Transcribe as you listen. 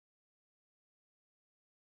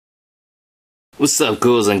What's up,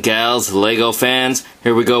 ghouls and gals, LEGO fans?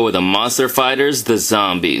 Here we go with the Monster Fighters, the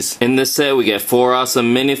Zombies. In this set, we get 4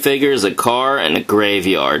 awesome minifigures, a car, and a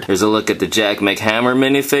graveyard. Here's a look at the Jack McHammer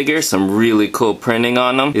minifigure, some really cool printing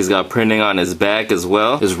on him. He's got printing on his back as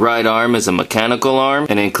well. His right arm is a mechanical arm,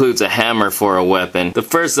 and includes a hammer for a weapon. The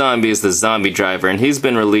first zombie is the Zombie Driver, and he's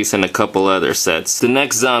been released in a couple other sets. The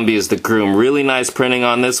next zombie is the Groom. Really nice printing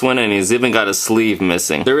on this one, and he's even got a sleeve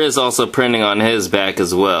missing. There is also printing on his back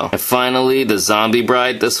as well. And finally, the Zombie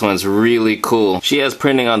Bride. This one's really cool. She has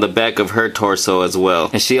printing on the back of her torso as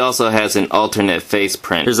well. And she also has an alternate face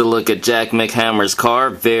print. Here's a look at Jack McHammer's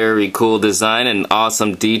car. Very cool design and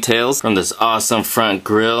awesome details. From this awesome front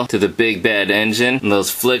grille to the big bad engine. And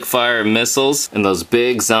those flick fire missiles. And those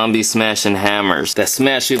big zombie smashing hammers that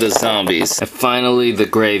smash through the zombies. And finally, the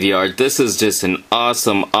graveyard. This is just an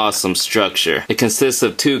awesome structure. It consists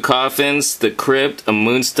of 2 coffins, the crypt, a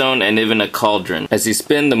moonstone, and even a cauldron. As you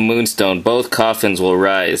spin the moonstone, both coffins will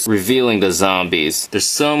rise, revealing the zombies. There's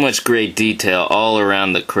so much great detail all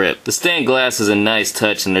around the crypt. The stained glass is a nice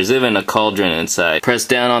touch, and there's even a cauldron inside. Press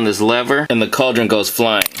down on this lever, and the cauldron goes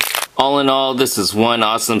flying. All in all, this is one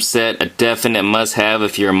awesome set, a definite must-have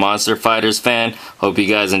if you're a Monster Fighters fan. Hope you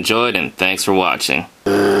guys enjoyed, and thanks for watching.